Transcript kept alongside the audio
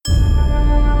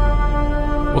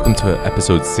Welcome to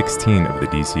episode 16 of the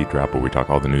DC Drop, where we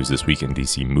talk all the news this week in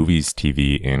DC movies,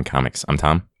 TV, and comics. I'm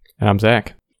Tom. And I'm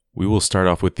Zach. We will start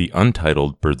off with the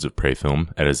untitled Birds of Prey film,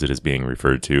 as it is being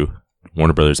referred to.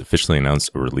 Warner Brothers officially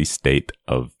announced a release date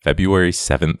of February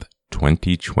 7th,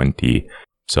 2020.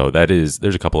 So there's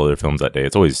a couple other films that day.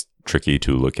 It's always tricky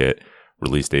to look at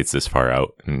release dates this far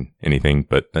out and anything,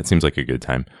 but that seems like a good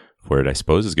time for it, I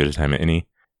suppose, as good a time as any.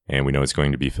 And we know it's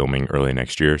going to be filming early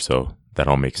next year, so that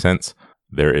all makes sense.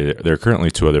 There are currently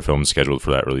two other films scheduled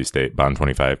for that release date. Bond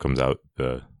 25 comes out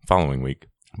the following week,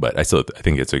 but I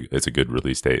think it's a good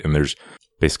release date. And there's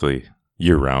basically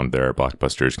year round there are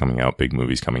blockbusters coming out, big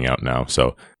movies coming out now,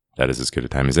 so that is as good a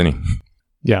time as any.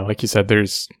 Yeah, like you said,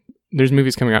 there's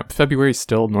movies coming out. February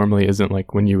still normally isn't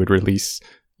like when you would release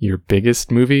your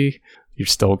biggest movie. You're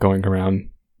still going around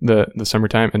the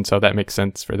summertime, and so that makes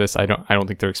sense for this. I don't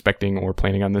think they're expecting or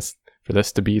planning on this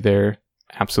to be their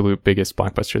absolute biggest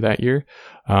blockbuster that year.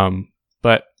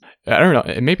 But I don't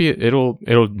know. Maybe it'll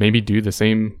maybe do the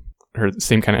same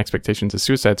kind of expectations as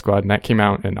Suicide Squad, and that came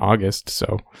out in August.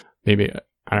 So maybe,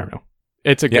 I don't know.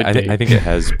 It's a good date. I think it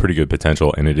has pretty good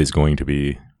potential, and it is going to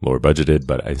be lower budgeted,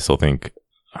 but I still think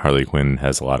Harley Quinn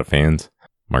has a lot of fans,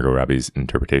 Margot Robbie's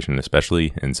interpretation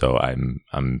especially, and so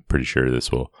I'm pretty sure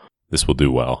this will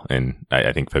do well, and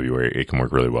I think February it can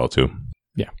work really well too.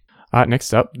 Yeah.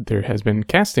 Next up, there has been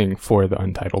casting for the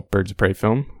untitled Birds of Prey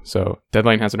film. So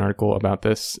Deadline has an article about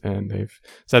this, and they've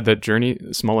said that Journey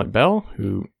Smollett-Bell,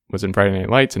 who was in Friday Night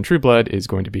Lights and True Blood, is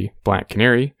going to be Black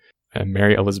Canary. And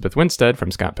Mary Elizabeth Winstead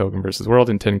from Scott Pilgrim vs. World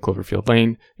and 10 Cloverfield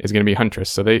Lane is going to be Huntress.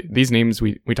 So these names,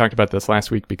 we talked about this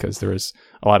last week because there was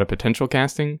a lot of potential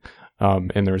casting,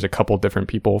 and there was a couple different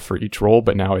people for each role,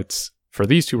 but now it's, for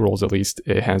these two roles at least,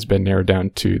 it has been narrowed down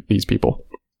to these people.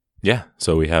 Yeah,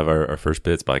 so we have our first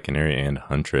bits, Black Canary and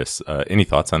Huntress. Any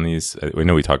thoughts on these? We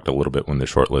know we talked a little bit when the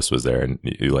short list was there, and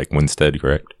you like Winstead,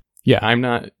 correct? Yeah, I'm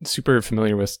not super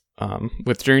familiar with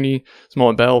Journey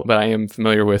Smollett-Bell, but I am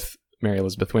familiar with Mary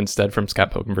Elizabeth Winstead from Scott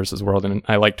Pilgrim vs. World, and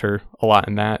I liked her a lot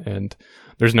in that. And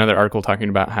there's another article talking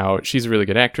about how she's a really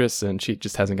good actress, and she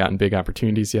just hasn't gotten big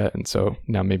opportunities yet, and so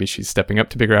now maybe she's stepping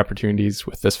up to bigger opportunities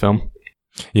with this film.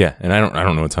 Yeah, and I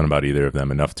don't know a ton about either of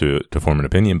them enough to form an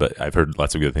opinion, but I've heard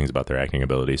lots of good things about their acting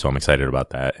ability, so I'm excited about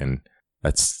that, and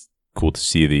that's cool to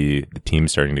see the team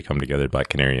starting to come together, Black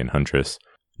Canary and Huntress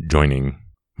joining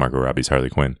Margot Robbie's Harley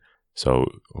Quinn. So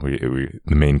the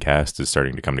main cast is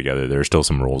starting to come together. There are still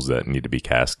some roles that need to be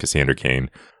cast: Cassandra Cain,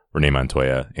 Renee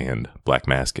Montoya, and Black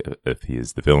Mask if he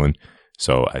is the villain.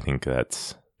 So I think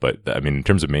in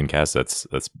terms of main cast, that's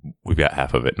we've got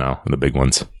half of it now, the big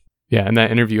ones. Yeah, and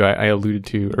that interview I alluded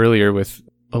to earlier with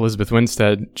Elizabeth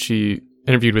Winstead, she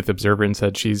interviewed with Observer and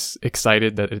said she's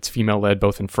excited that it's female-led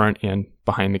both in front and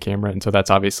behind the camera, and so that's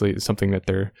obviously something that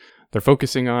they're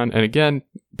focusing on. And again,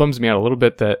 bums me out a little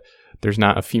bit that there's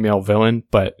not a female villain,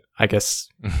 but I guess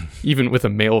even with a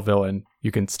male villain,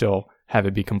 you can still have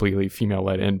it be completely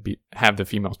female-led and have the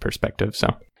female's perspective.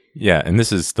 So yeah, and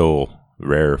this is still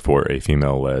rare for a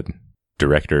female-led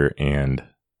director and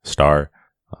star.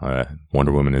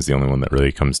 Wonder Woman is the only one that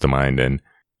really comes to mind, and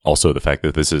also the fact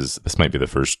that this might be the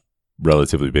first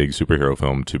relatively big superhero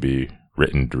film to be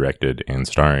written, directed, and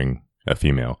starring a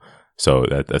female. So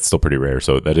that's still pretty rare.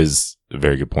 So that is a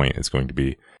very good point. It's going to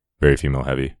be very female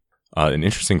heavy. An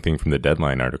interesting thing from the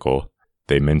Deadline article,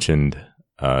 they mentioned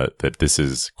that this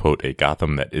is, quote, a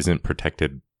Gotham that isn't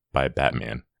protected by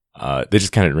Batman. They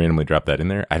just kind of randomly dropped that in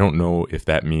there. I don't know if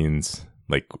that means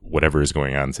like whatever is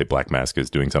going on, say Black Mask is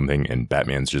doing something and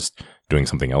Batman's just doing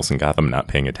something else in Gotham, not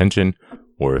paying attention,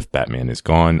 or if Batman is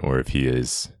gone, or if he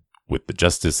is with the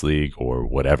Justice League or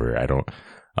whatever. I don't,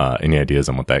 any ideas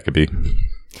on what that could be?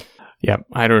 Yeah,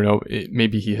 I don't know.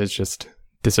 Maybe he has just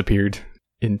disappeared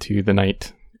into the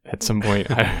night at some point.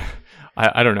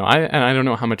 I don't know. I don't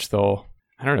know how much they'll,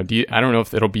 I don't know. I don't know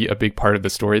if it'll be a big part of the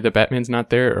story that Batman's not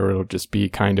there, or it'll just be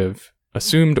kind of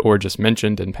assumed or just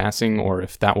mentioned in passing, or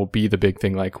if that will be the big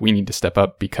thing, like we need to step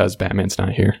up because Batman's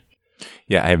not here.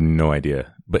 Yeah, I have no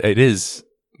idea. But it is,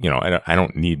 I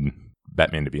don't need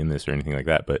Batman to be in this or anything like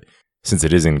that, but since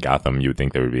it is in Gotham, you would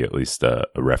think there would be at least a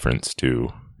reference to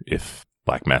if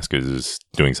Black Mask is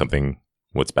doing something,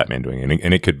 what's Batman doing?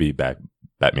 And it could be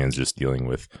Batman's just dealing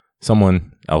with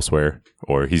someone elsewhere,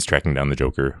 or he's tracking down the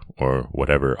Joker or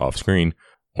whatever off screen,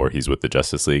 or he's with the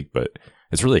Justice League, but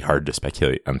it's really hard to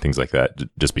speculate on things like that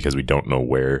just because we don't know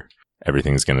where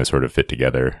everything's going to sort of fit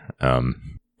together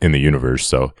in the universe.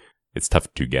 So it's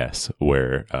tough to guess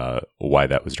why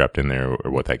that was dropped in there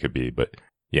or what that could be. But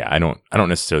yeah, I don't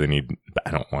necessarily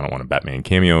I don't want a Batman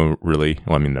cameo really.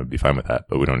 Well, I mean, I'd be fine with that,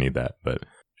 but we don't need that. But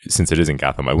since it is in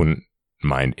Gotham, I wouldn't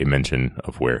mind a mention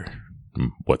of where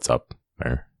what's up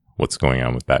or what's going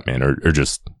on with Batman, or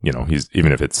just, he's,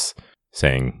 even if it's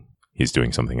saying he's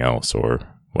doing something else or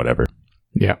whatever.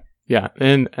 Yeah. Yeah.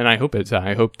 And I hope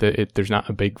I hope that there's not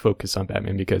a big focus on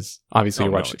Batman, because obviously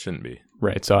no, it shouldn't be.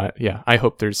 Right. So I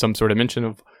hope there's some sort of mention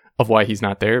of why he's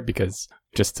not there, because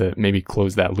just to maybe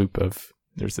close that loop of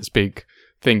there's this big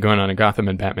thing going on in Gotham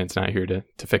and Batman's not here to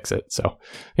fix it. So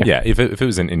yeah, if it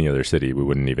was in any other city, we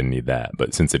wouldn't even need that.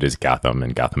 But since it is Gotham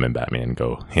and Batman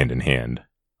go hand in hand,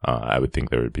 I would think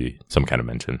there would be some kind of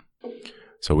mention.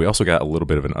 So we also got a little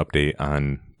bit of an update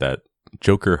on that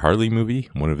Joker Harley movie,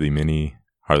 one of the many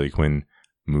Harley Quinn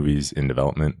movies in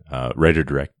development.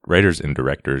 Writers and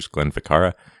directors Glenn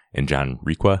Ficarra and John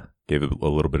Requa gave a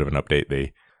little bit of an update.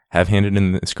 They have handed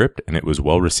in the script, and it was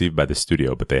well received by the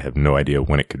studio, but they have no idea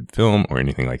when it could film or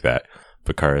anything like that.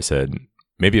 Ficarra said,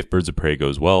 "Maybe if Birds of Prey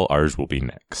goes well, ours will be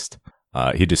next."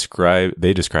 They described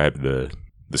the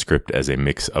script as a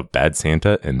mix of Bad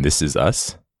Santa and This Is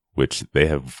Us, which they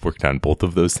have worked on both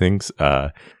of those things.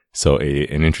 So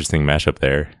an interesting mashup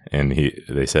there. And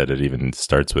they said it even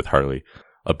starts with Harley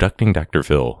abducting Dr.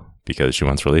 Phil because she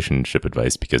wants relationship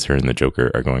advice because her and the Joker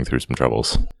are going through some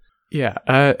troubles. Yeah,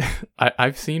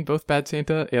 I've seen both Bad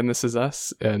Santa and This Is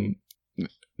Us, and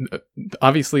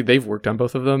obviously they've worked on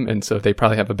both of them, and so they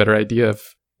probably have a better idea of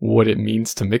what it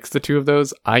means to mix the two of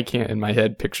those. I can't in my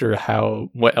head picture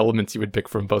what elements you would pick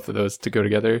from both of those to go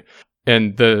together.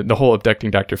 And the whole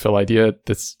abducting Dr. Phil idea,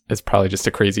 this is probably just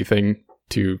a crazy thing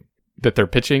that they're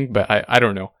pitching, but I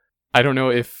don't know. I don't know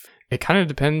if it kind of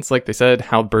depends, like they said,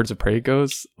 how Birds of Prey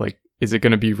goes. Like, is it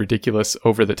going to be ridiculous,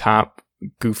 over the top,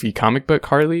 goofy comic book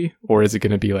Harley, or is it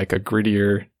going to be like a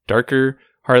grittier, darker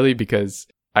Harley? Because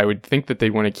I would think that they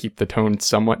want to keep the tone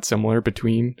somewhat similar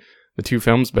between the two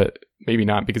films, but maybe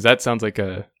not, because that sounds like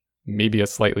maybe a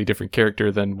slightly different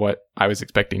character than what I was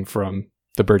expecting from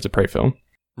the Birds of Prey film.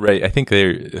 Right. I think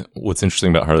what's interesting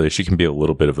about Harley, she can be a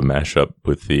little bit of a mashup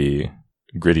with the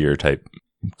grittier type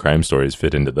crime stories,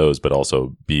 fit into those, but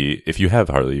also if you have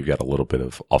Harley, you've got a little bit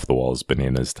of off the walls,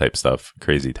 bananas type stuff,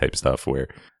 crazy type stuff, where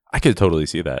I could totally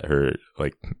see that. Her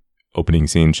like opening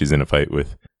scene, she's in a fight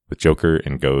with Joker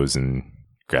and goes and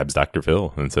grabs Dr.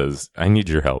 Phil and says, "I need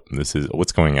your help. This is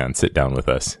what's going on. Sit down with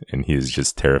us." And he is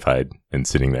just terrified and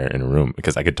sitting there in a room,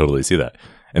 because I could totally see that.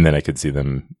 And then I could see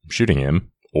them shooting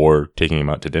him or taking him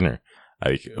out to dinner,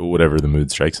 like whatever the mood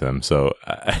strikes them. So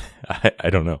I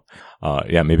don't know.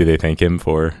 Yeah, maybe they thank him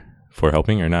for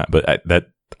helping or not. But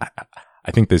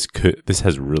I think this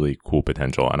has really cool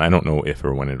potential, and I don't know if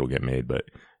or when it'll get made. But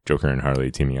Joker and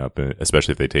Harley teaming up,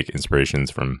 especially if they take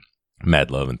inspirations from Mad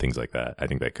Love and things like that, I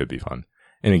think that could be fun.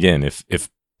 And again, if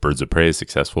Birds of Prey is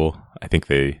successful, I think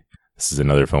this is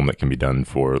another film that can be done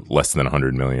for less than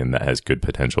 $100 million that has good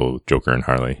potential. Joker and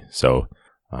Harley. So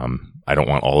I don't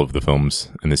want all of the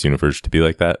films in this universe to be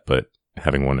like that, but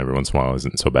having one every once in a while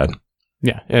isn't so bad.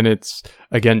 Yeah, and it's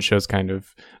again shows kind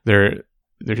of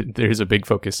there's a big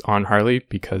focus on Harley,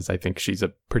 because I think she's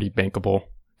a pretty bankable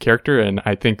character, and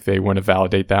I think they want to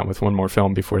validate that with one more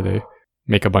film before they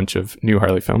make a bunch of new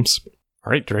Harley films.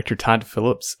 All right, director Todd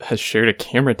Phillips has shared a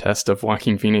camera test of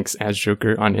Joaquin Phoenix as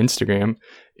Joker on Instagram.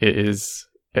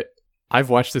 I've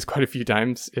watched this quite a few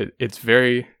times. It's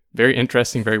very, very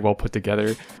interesting, very well put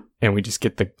together, and we just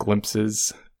get the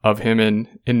glimpses of him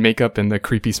in makeup and the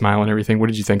creepy smile and everything. What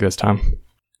did you think of this, Tom?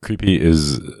 Creepy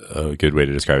is a good way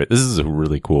to describe it. This is a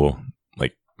really cool,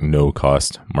 like,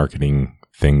 no-cost marketing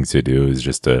thing to do, is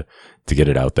just to get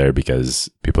it out there, because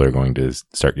people are going to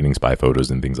start getting spy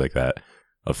photos and things like that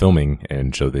of filming.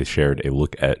 And so they shared a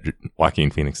look at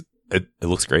Joaquin Phoenix. It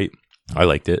looks great. I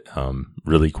liked it.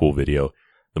 Really cool video.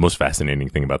 The most fascinating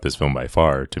thing about this film by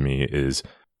far to me is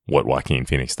what Joaquin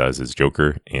Phoenix does as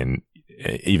Joker. And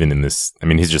even in this, I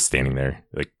mean, he's just standing there.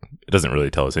 Like, it doesn't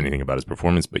really tell us anything about his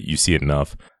performance, but you see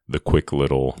enough. The quick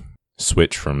little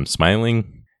switch from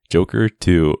smiling Joker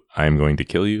to "I'm going to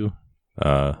kill you"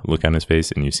 look on his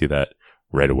face, and you see that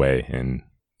right away. And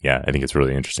yeah, I think it's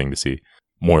really interesting to see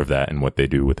more of that and what they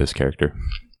do with this character.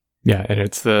 Yeah, and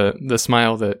it's the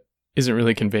smile that isn't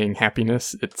really conveying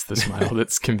happiness. It's the smile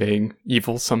that's conveying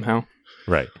evil somehow.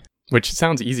 Right. Which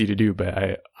sounds easy to do,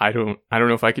 but I don't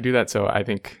know if I could do that. So I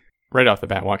think right off the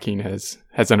bat, Joaquin has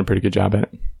done a pretty good job at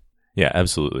it. Yeah,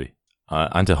 absolutely.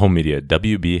 Onto home media.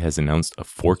 WB has announced a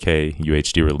 4K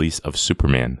UHD release of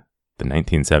Superman, the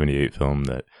 1978 film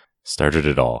that started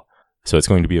it all. So it's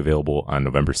going to be available on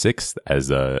November 6th as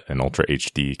an Ultra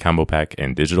HD combo pack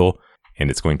and digital, and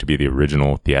it's going to be the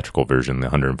original theatrical version, the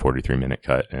 143-minute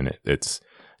cut, and its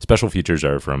special features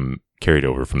are carried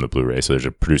over from the Blu-ray. So there's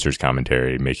a producer's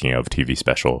commentary, making of TV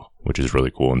special, which is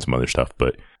really cool, and some other stuff.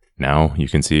 But now you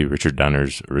can see Richard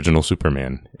Donner's original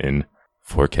Superman in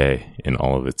 4K in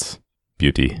all of its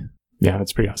beauty. Yeah,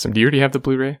 that's pretty awesome. Do you already have the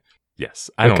Blu-ray? Yes.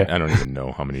 I don't even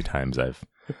know how many times I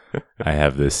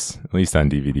have this, at least on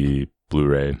DVD,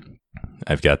 Blu-ray.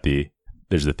 I've got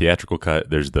there's the theatrical cut,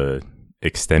 there's the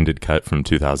extended cut from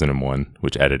 2001,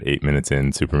 which added 8 minutes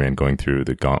in, Superman going through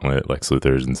the gauntlet, Lex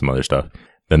Luthor's, and some other stuff.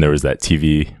 Then there was that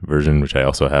TV version, which I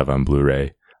also have on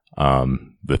Blu-ray,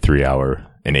 the 3-hour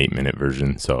and 8-minute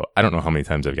version. So I don't know how many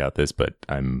times I've got this, but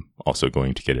I'm also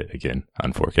going to get it again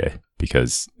on 4K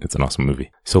because it's an awesome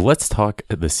movie. So let's talk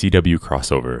the CW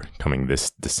crossover coming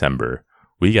this December.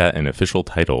 We got an official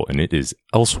title, and it is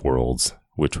Elseworlds,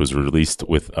 which was released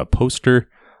with a poster.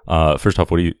 First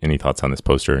off, any thoughts on this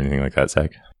poster or anything like that,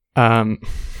 Zach? I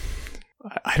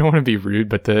don't want to be rude,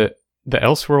 but the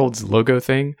Elseworlds logo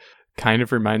thing kind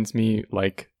of reminds me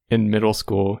like in middle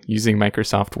school using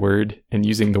Microsoft Word and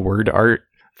using the word art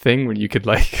thing when you could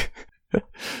like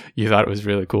you thought it was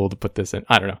really cool to put this in.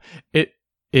 I don't know. It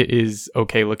is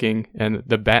okay looking, and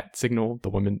the bat signal, the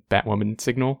Batwoman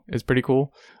signal is pretty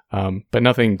cool. But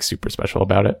nothing super special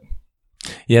about it.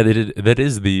 Yeah, they did. That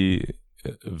is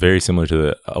very similar to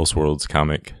the Elseworlds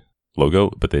comic logo,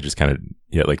 but they just kind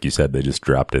of, like you said, they just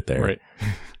dropped it there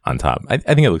on top. I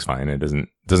think it looks fine. It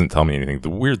doesn't tell me anything. The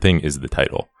weird thing is the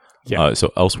title. Yeah. So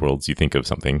Elseworlds, you think of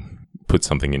something, put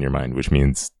something in your mind, which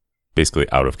means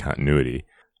basically out of continuity,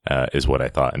 is what I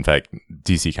thought. In fact,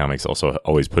 DC Comics also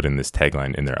always put in this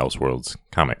tagline in their Elseworlds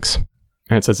comics.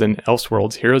 And it says, in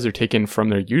Elseworlds, heroes are taken from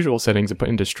their usual settings and put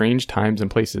into strange times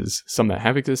and places, some that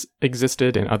have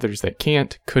existed and others that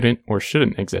can't, couldn't, or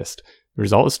shouldn't exist. The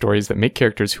result is stories that make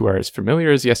characters who are as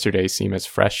familiar as yesterday seem as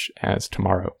fresh as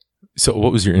tomorrow. So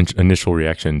what was your initial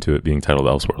reaction to it being titled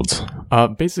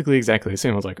Elseworlds? Basically exactly the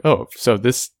same. I was like, oh, so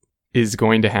this is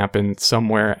going to happen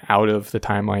somewhere out of the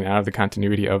timeline, out of the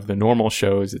continuity of the normal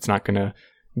shows. It's not going to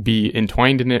be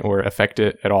entwined in it or affect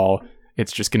it at all.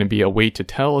 It's just going to be a way to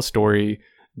tell a story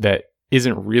that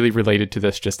isn't really related to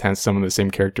this, just has some of the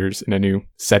same characters in a new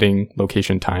setting,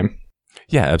 location, time.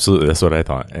 Yeah, absolutely. That's what I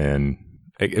thought. And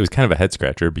it was kind of a head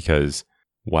scratcher because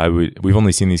we've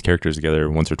only seen these characters together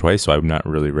once or twice, so I'm not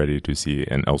really ready to see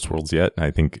an Elseworlds yet.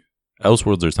 I think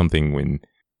Elseworlds are something when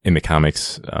in the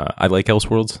comics, I like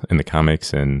Elseworlds in the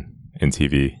comics and in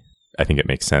TV. I think it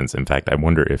makes sense. In fact, I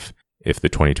wonder if the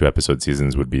 22 episode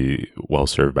seasons would be well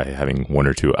served by having 1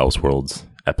 or 2 Elseworlds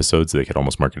episodes. They could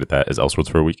almost market that as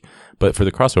Elseworlds for a week. But for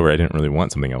the crossover, I didn't really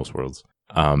want something Elseworlds.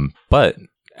 But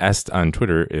asked on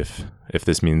Twitter if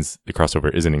this means the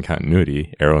crossover isn't in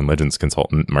continuity, Arrow and Legends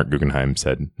consultant Mark Guggenheim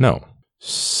said no.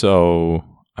 So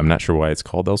I'm not sure why it's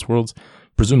called Elseworlds.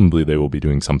 Presumably they will be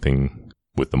doing something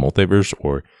with the multiverse,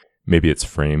 or maybe it's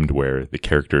framed where the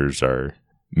characters are,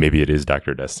 maybe it is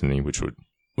Dr. Destiny, which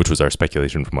was our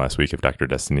speculation from last week, if Dr.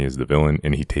 Destiny is the villain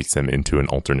and he takes them into an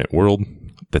alternate world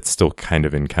that's still kind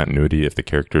of in continuity if the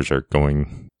characters are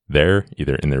going there,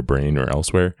 either in their brain or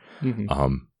elsewhere.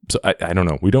 Mm-hmm. So I don't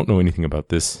know. We don't know anything about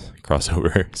this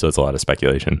crossover, so it's a lot of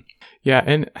speculation. Yeah,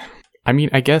 and I mean,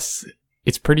 I guess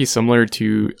it's pretty similar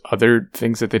to other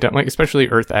things that they've done, like especially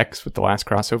Earth X with the last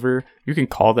crossover. You can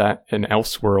call that an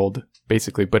Elseworld,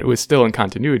 basically, but it was still in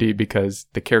continuity because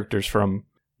the characters from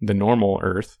the normal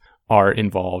Earth are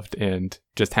involved and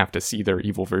just have to see their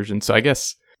evil version. So I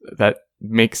guess that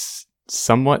makes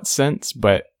somewhat sense,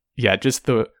 but yeah, just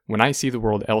when I see the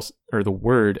word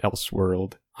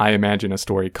Elseworld, I imagine a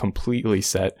story completely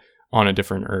set on a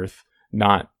different Earth,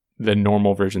 not the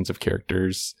normal versions of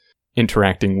characters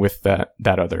interacting with that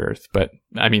other Earth. But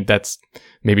I mean, that's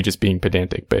maybe just being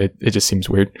pedantic, but it just seems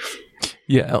weird.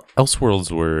 Yeah,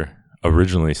 Elseworlds were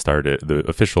originally started, the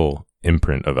official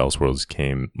imprint of Elseworlds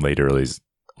came late 80s,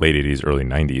 early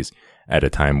 90s, at a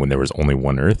time when there was only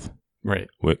one Earth. Right.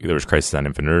 There was Crisis on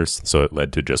Infinite Earths, so it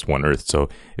led to just one Earth. So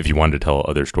if you wanted to tell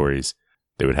other stories,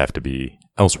 they would have to be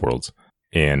Elseworlds.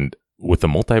 And with the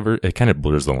multiverse, it kind of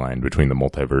blurs the line between the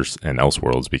multiverse and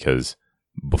Elseworlds, because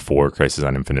before Crisis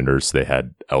on Infinite Earths, they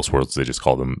had Elseworlds. They just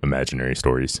called them imaginary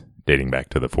stories dating back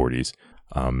to the 40s.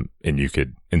 And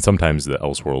sometimes the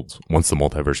Elseworlds, once the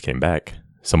multiverse came back,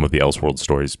 some of the Elseworld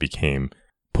stories became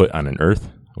put on an Earth,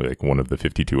 like one of the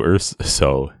 52 Earths.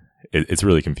 So it's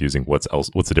really confusing. What's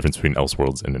the difference between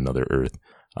Elseworlds and another Earth?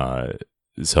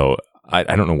 So I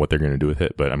don't know what they're going to do with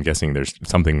it, but I'm guessing there's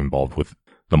something involved with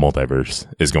the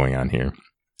multiverse is going on here.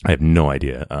 I have no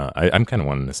idea. I'm kind of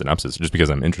wanting a synopsis just because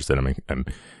I'm interested. I'm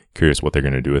curious what they're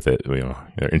going to do with it.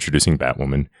 They're introducing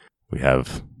Batwoman. We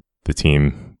have the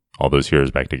team, all those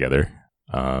heroes back together,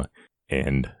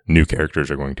 and new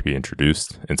characters are going to be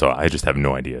introduced. And so I just have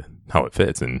no idea how it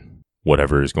fits and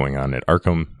whatever is going on at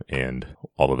Arkham and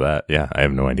all of that. Yeah, I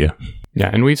have no idea.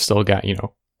 Yeah, and we've still got,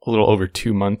 a little over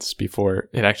 2 months before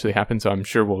it actually happened. So I'm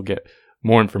sure we'll get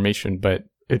more information, but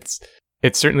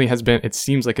it certainly has been, it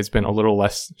seems like it's been a little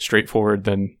less straightforward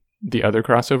than the other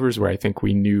crossovers, where I think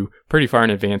we knew pretty far in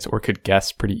advance or could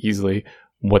guess pretty easily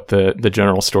what the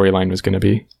general storyline was going to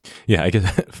be. Yeah, I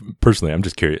guess personally, I'm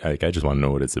just curious. Like, I just want to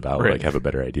know what it's about, Right. like have a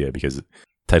better idea, because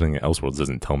titling it Elseworlds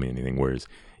doesn't tell me anything. Whereas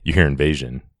you hear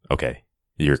Invasion, okay,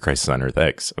 you hear Crisis on Earth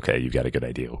X, okay, you've got a good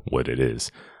idea what it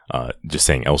is. Just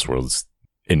saying Elseworlds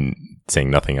and saying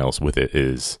nothing else with it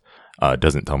is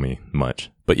doesn't tell me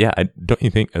much. But yeah, don't you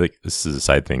think, like, this is a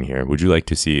side thing here, would you like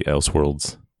to see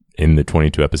Elseworlds in the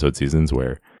 22 episode seasons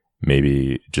where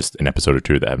maybe just an episode or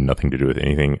two that have nothing to do with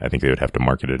anything? I think they would have to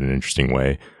market it in an interesting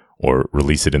way or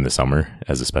release it in the summer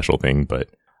as a special thing. But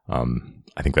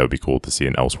I think that would be cool to see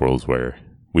an Elseworlds where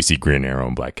we see Green Arrow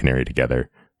and Black Canary together,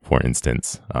 for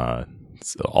instance.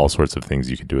 All sorts of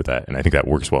things you could do with that. And I think that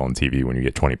works well on TV when you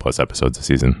get 20 plus episodes a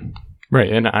season.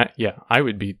 Right. And I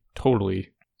would be totally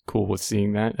cool with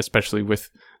seeing that, especially with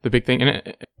the big thing.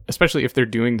 And especially if they're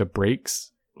doing the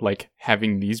breaks, like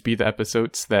having these be the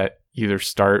episodes that either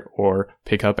start or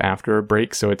pick up after a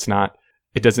break. So it's not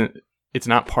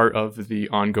part of the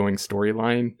ongoing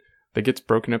storyline that gets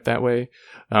broken up that way.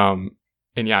 And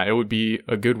yeah, it would be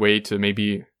a good way to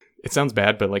maybe, it sounds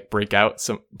bad, but like break out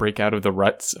of the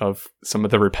ruts of some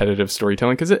of the repetitive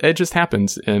storytelling, because it just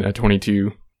happens in a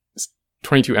 22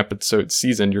 episode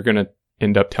season. You're going to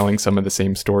end up telling some of the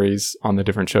same stories on the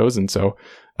different shows. And so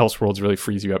Elseworlds really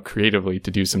frees you up creatively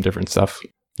to do some different stuff.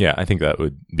 Yeah, I think that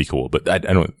would be cool, but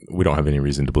we don't have any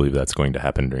reason to believe that's going to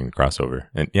happen during the crossover.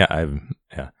 And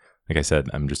like I said,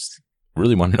 I'm just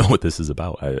really want to know what this is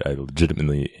about. I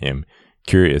legitimately am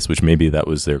curious, which maybe that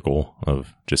was their goal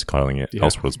of just calling it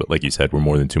Elseworlds. But like you said, we're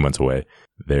more than 2 months away.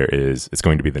 It's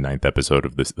going to be the 9th episode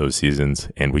of those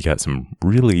seasons. And we got some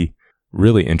really,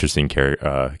 really interesting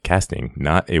casting.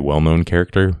 Not a well-known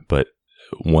character, but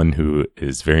one who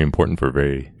is very important for a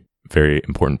very, very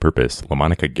important purpose.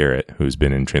 LaMonica Garrett, who's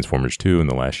been in Transformers 2 and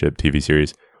the Last Ship TV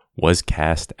series, was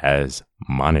cast as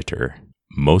Monitor.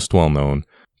 Most well-known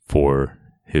for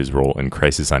his role in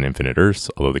Crisis on Infinite Earths,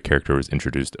 although the character was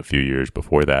introduced a few years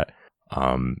before that.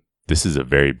 This is a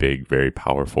very big, very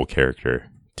powerful character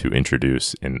to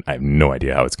introduce, and I have no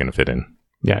idea how it's going to fit in.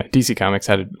 Yeah, DC Comics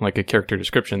had a character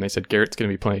description. They said Garrett's going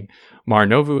to be playing Mar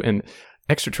Novu, an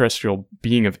extraterrestrial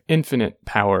being of infinite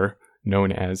power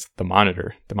known as the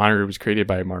Monitor. The Monitor was created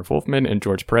by Marv Wolfman and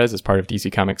George Perez as part of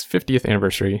DC Comics' 50th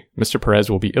anniversary. Mr. Perez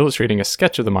will be illustrating a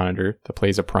sketch of the Monitor that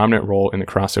plays a prominent role in the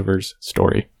crossover's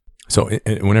story. So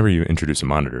whenever you introduce a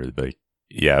Monitor,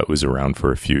 it was around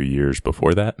for a few years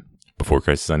before that, before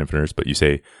Crisis on Infinite Earths, but you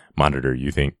say Monitor,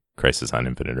 you think Crisis on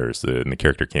Infinite Earths, and the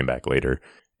character came back later,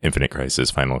 Infinite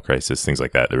Crisis, Final Crisis, things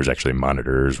like that. There was actually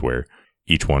monitors where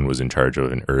each one was in charge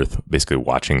of an Earth, basically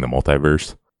watching the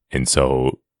multiverse. And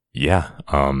so, yeah,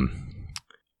 how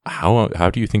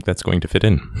do you think that's going to fit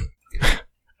in?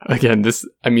 Again, this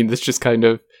just kind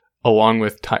of, along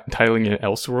with titling it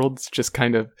Elseworlds, just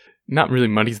kind of not really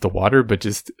muddies the water, but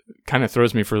just kind of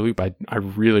throws me for a loop. I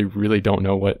really, really don't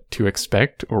know what to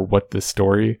expect or what the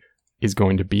story is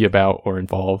going to be about or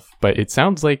involve. But it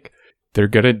sounds like they're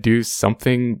going to do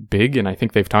something big, and I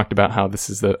think they've talked about how this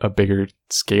is a bigger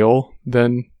scale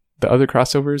than the other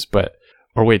crossovers.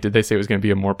 Or wait, did they say it was going to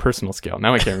be a more personal scale?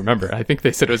 Now I can't remember. I think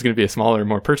they said it was going to be a smaller,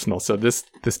 more personal. So this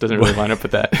doesn't really line up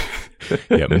with that.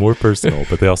 Yeah, more personal.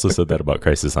 But they also said that about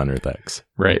Crisis on Earth X.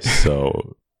 Right.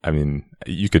 So, I mean,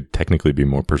 you could technically be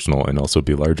more personal and also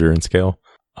be larger in scale.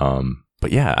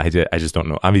 But yeah, I just don't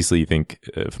know. Obviously, you think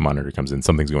if Monitor comes in,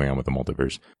 something's going on with the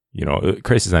multiverse. You know,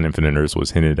 Crisis on Infinite Earths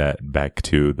was hinted at back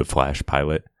to the Flash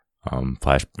pilot.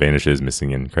 Flash vanishes,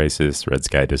 missing in Crisis. Red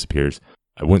Sky disappears.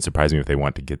 It wouldn't surprise me if they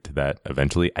want to get to that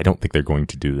eventually. I don't think they're going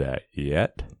to do that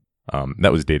yet.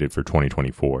 That was dated for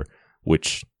 2024,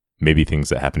 which maybe things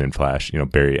that happen in Flash,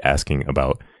 Barry asking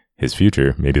about his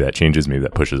future, maybe that changes, maybe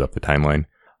that pushes up the timeline,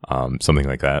 something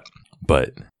like that.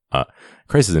 But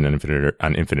Crisis on Infinite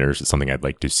Earths is something I'd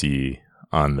like to see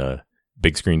on the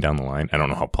big screen down the line. I don't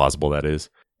know how plausible that is.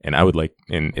 And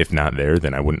and if not there,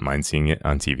 then I wouldn't mind seeing it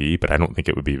on TV, but I don't think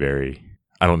it would be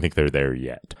I don't think they're there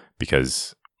yet,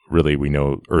 because really we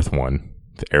know Earth 1,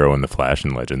 the Arrow and the Flash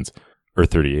and Legends,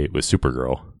 Earth 38 was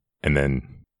Supergirl, and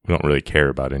then we don't really care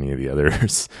about any of the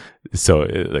others. So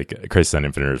Crisis on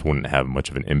Infinite Earths wouldn't have much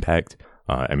of an impact.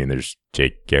 There's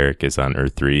Jake Garrick is on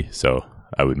Earth 3, so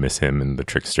I would miss him and the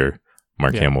Trickster,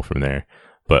 Mark Hamill from there.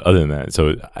 But other than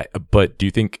that, but do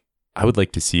you think I would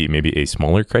like to see maybe a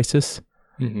smaller Crisis?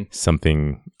 Mm-hmm.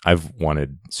 Something I've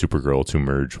wanted Supergirl to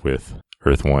merge with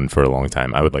Earth 1 for a long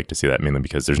time. I would like to see that, mainly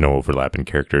because there's no overlap in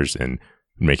characters, and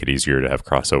make it easier to have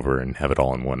crossover and have it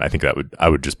all in one. I think I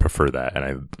would just prefer that.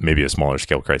 And maybe a smaller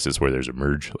scale Crisis where there's a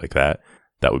merge like that.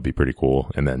 That would be pretty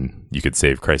cool. And then you could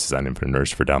save Crisis on Infinite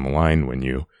Earths for down the line when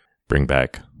you bring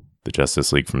back the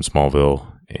Justice League from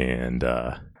Smallville and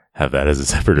have that as a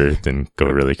separate Earth and go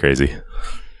really crazy.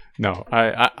 No,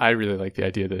 I really like the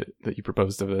idea that you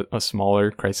proposed of a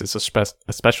smaller Crisis,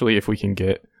 especially if we can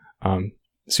get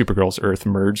Supergirl's Earth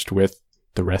merged with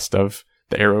the rest of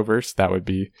the Arrowverse. That would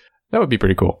be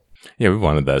pretty cool. Yeah, we've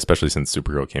wanted that, especially since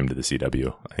Supergirl came to the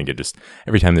CW. I think it just,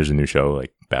 every time there's a new show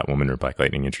like Batwoman or Black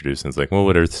Lightning introduced, it's like, well,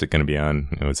 what Earth is it going to be on?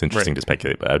 It's interesting to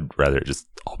speculate, but I'd rather it just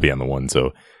all be on the one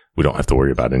so we don't have to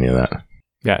worry about any of that.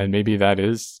 Yeah, and maybe that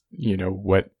is,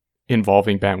 what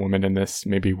involving Batwoman in this,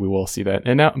 maybe we will see that.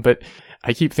 And now, but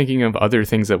I keep thinking of other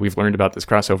things that we've learned about this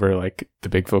crossover, like the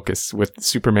big focus with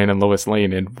Superman and Lois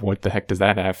Lane, and what the heck does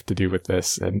that have to do with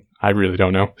this? And I really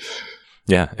don't know.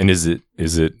 Yeah, and is it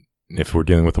if we're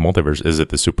dealing with the multiverse, is it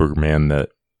the Superman that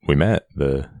we met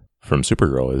from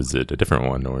Supergirl? Is it a different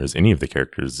one, or is any of the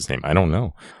characters the same? I don't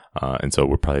know. And so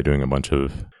we're probably doing a bunch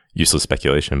of useless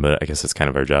speculation, but I guess that's kind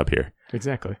of our job here.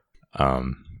 Exactly.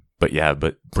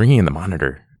 But bringing in the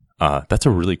Monitor, that's a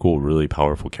really cool, really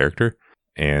powerful character.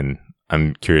 And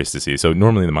I'm curious to see. So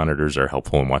normally the Monitors are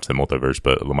helpful in Watch the Multiverse,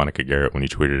 but LaMonica Garrett, when he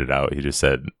tweeted it out, he just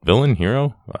said, villain,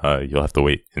 hero? You'll have to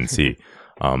wait and see.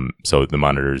 So the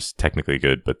Monitor's technically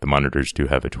good, but the Monitors do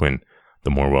have a twin,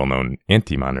 the more well-known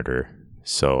Anti-Monitor.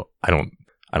 So I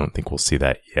don't think we'll see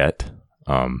that yet.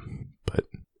 But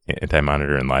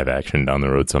Anti-Monitor in live action down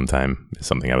the road sometime is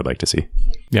something I would like to see.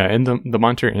 Yeah, and the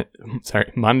Monitor,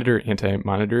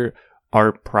 Anti-Monitor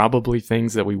are probably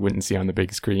things that we wouldn't see on the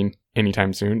big screen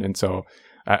anytime soon. And so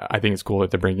I think it's cool that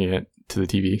they're bringing it to the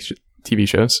TV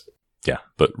shows. Yeah,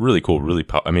 but really cool, really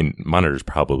Monitor's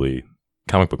probably...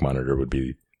 Comic book Monitor would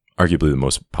be arguably the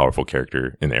most powerful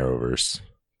character in the Arrowverse,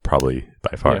 probably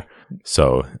by far. Yeah.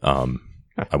 So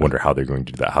I wonder how they're going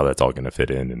to do that, how that's all going to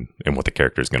fit in, and what the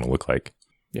character is going to look like.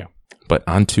 Yeah. But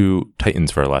on to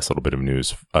Titans for our last little bit of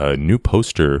news. A new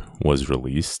poster was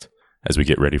released as we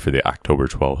get ready for the October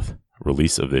 12th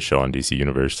release of this show on DC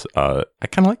Universe. I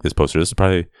kind of like this poster. This is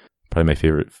probably my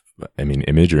favorite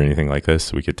image or anything like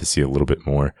this. We get to see a little bit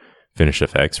more finished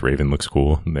effects. Raven looks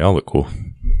cool. They all look cool.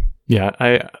 Yeah,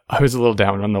 I was a little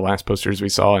down on the last posters we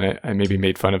saw, and I maybe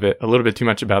made fun of it a little bit too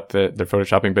much about their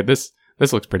photoshopping, but this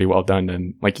looks pretty well done.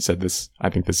 And like you said, I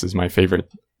think this is my favorite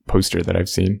poster that I've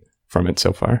seen from it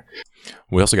so far.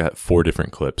 We also got 4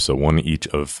 different clips, so one each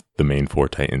of the main 4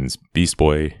 Titans: Beast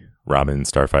Boy, Robin,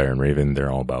 Starfire, and Raven.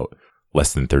 They're all about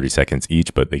less than 30 seconds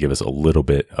each, but they give us a little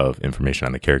bit of information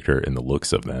on the character and the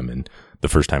looks of them. And the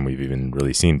first time we've even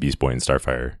really seen Beast Boy and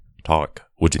Starfire talk.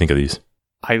 What'd you think of these?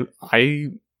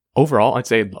 Overall, I'd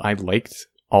say I liked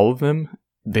all of them.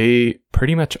 They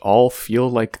pretty much all feel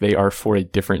like they are for a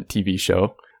different TV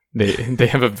show. They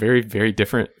have a very, very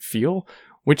different feel,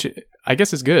 which I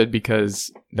guess is good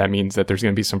because that means that there's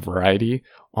going to be some variety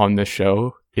on the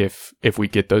show if we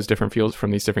get those different feels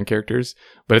from these different characters.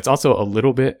 But it's also a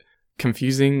little bit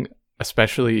confusing,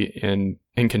 especially in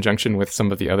conjunction with some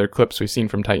of the other clips we've seen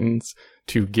from Titans,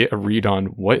 to get a read on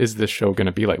what is this show going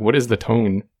to be like? What is the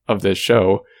tone of this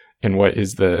show? And what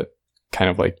is the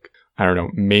kind of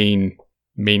main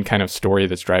kind of story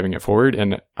that's driving it forward?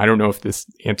 And I don't know if this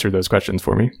answered those questions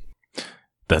for me.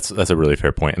 That's a really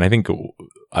fair point. And I think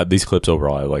these clips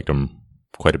overall, I liked them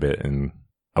quite a bit. And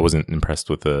I wasn't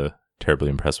terribly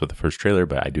impressed with the first trailer,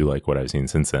 but I do like what I've seen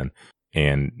since then.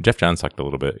 And Jeff Johns talked a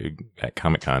little bit at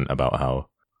Comic-Con about how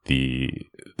the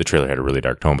trailer had a really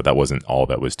dark tone, but that wasn't all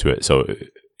that was to it. So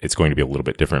it's going to be a little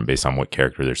bit different based on what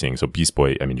character they're seeing. So Beast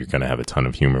Boy, you're going to have a ton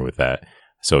of humor with that.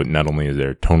 So not only is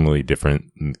there tonally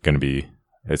different, it's going to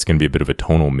be a bit of a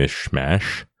tonal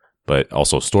mishmash, but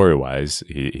also story-wise,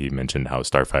 he mentioned how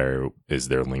Starfire is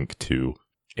their link to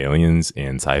aliens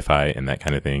and sci-fi and that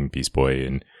kind of thing. Beast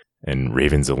Boy and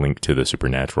Raven's a link to the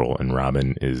supernatural, and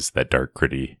Robin is that dark,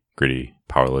 gritty,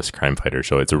 powerless crime fighter.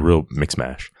 So it's a real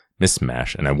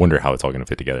mismatch, and I wonder how it's all going to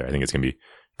fit together. I think it's going to be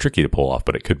tricky to pull off,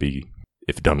 but it could be,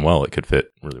 if done well, it could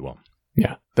fit really well.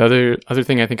 Yeah. The other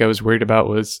thing I think I was worried about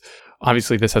was,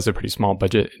 obviously this has a pretty small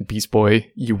budget. In Beast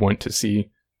Boy, you want to see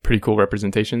pretty cool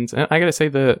representations. And I gotta say,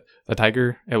 the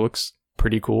tiger, it looks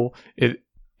pretty cool. It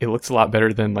looks a lot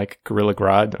better than like Gorilla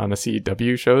Grodd on the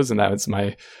CW shows, and that's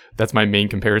my main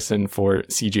comparison for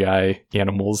CGI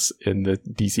animals in the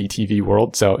DC TV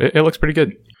world. So it looks pretty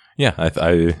good. Yeah, I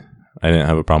didn't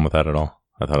have a problem with that at all.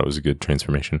 I thought it was a good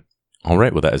transformation. All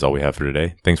right, well, that is all we have for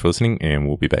today. Thanks for listening, and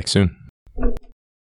we'll be back soon.